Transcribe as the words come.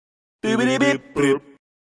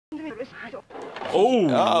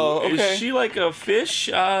Oh, okay. Is she like a fish?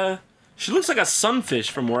 She looks like a sunfish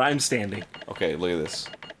from where I'm standing. Okay, look at this.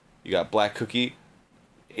 You got black cookie,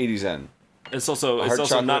 80 zen. It's also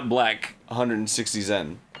chocolate, not black. 160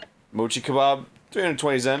 zen. Mochi kebab,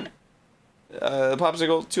 320 zen.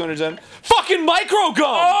 Popsicle, 200 zen. Fucking micro gum!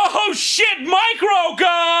 Oh shit, micro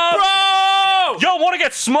gum! Bro! Y'all wanna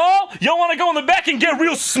get small? Y'all wanna go in the back and get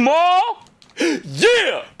real small?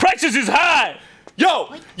 Yeah! Prices is high!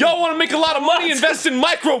 Yo! Y'all wanna make a lot of money? Invest in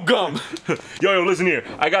micro gum! Yo, listen here.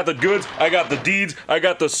 I got the goods, I got the deeds, I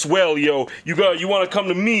got the swell, yo. You wanna come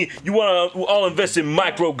to me, you wanna all invest in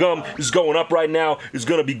micro gum. It's going up right now. It's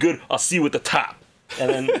gonna be good. I'll see you at the top. And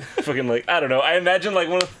then fucking like, I don't know. I imagine like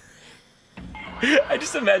I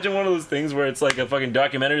just imagine one of those things where it's like a fucking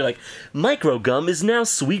documentary, like, micro gum is now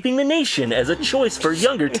sweeping the nation as a choice for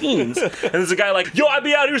younger teens. And there's a guy like, yo, I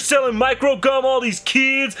be out here selling micro gum, all these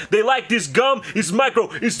kids, they like this gum, it's micro,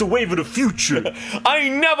 it's the wave of the future. I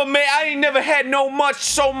ain't never had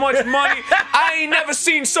so much money. I ain't never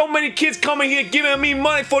seen so many kids coming here giving me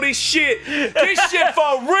money for this shit. This shit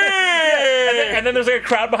for real. And then there's like a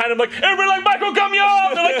crowd behind him like, everybody like micro gum, yo!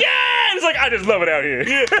 And they're like, yeah! And it's like, I just love it out here.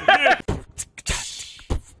 Yeah.